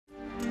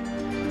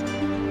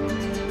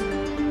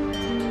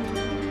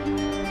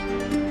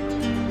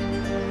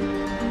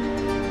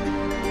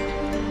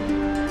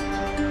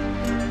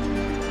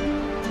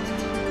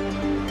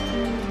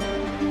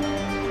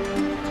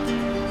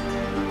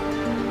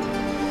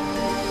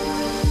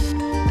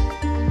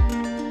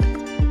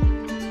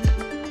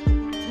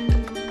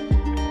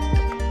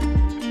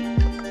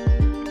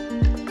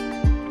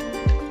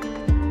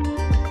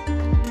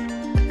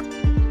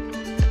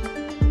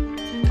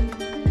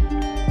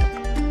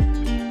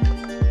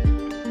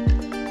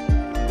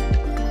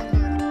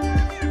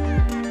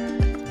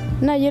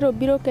Na yero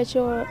biro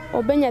kecho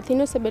obe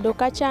nyathino sebedo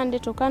ka chande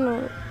to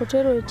kano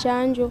otero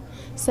chanjo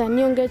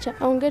sani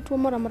onge tuo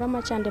moro amora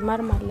machande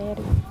mar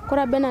malaria.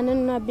 Koro abe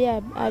naneno na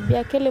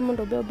abia kele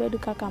mondo be obed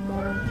kaka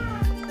moro.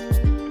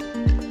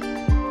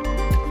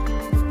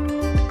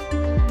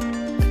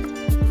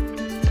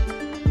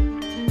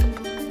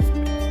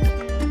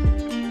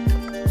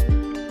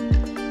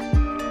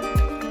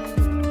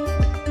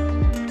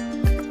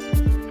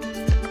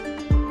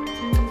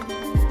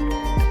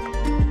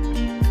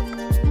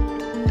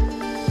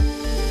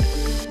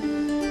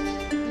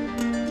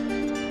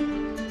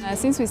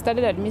 Since we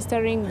started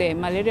administering the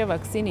malaria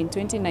vaccine in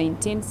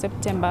 2019,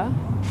 September,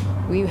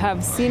 we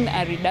have seen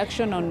a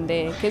reduction on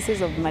the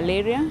cases of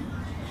malaria.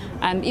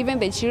 And even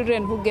the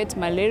children who get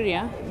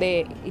malaria,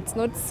 it's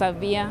not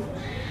severe.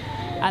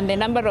 And the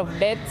number of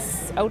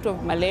deaths out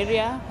of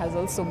malaria has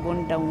also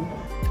gone down.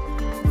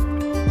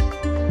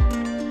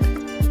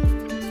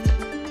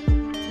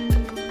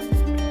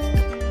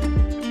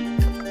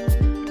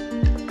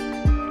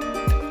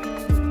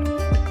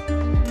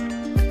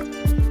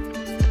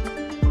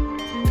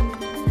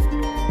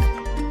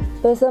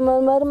 Pesa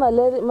mar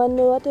malaria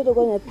mane watero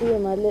go nyathi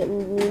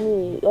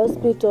nini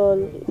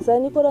hospital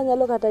sani koro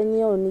nyalo kata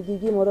nyiewo ni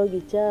gimoro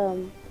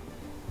gicham,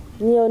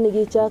 nyiewo ni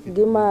gichak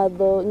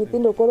gimadho,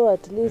 nyithindo koro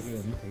at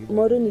least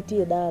moro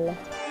nitie dala.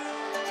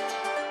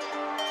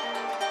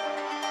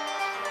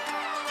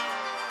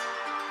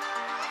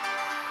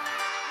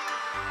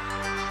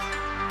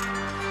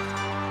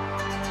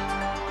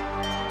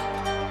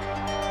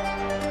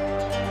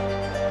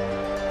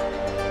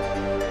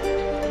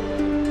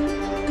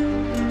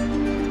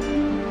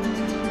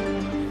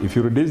 If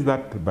you reduce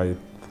that by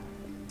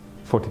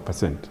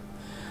 40%,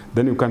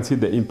 then you can see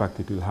the impact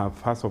it will have,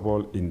 first of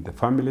all, in the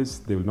families.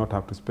 They will not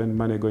have to spend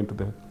money going to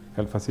the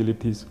health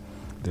facilities.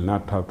 They will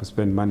not have to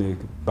spend money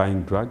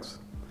buying drugs.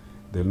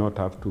 They will not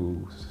have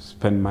to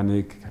spend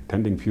money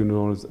attending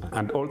funerals.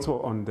 And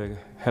also on the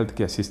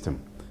healthcare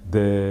system,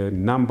 the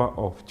number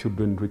of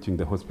children reaching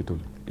the hospital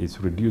is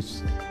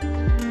reduced.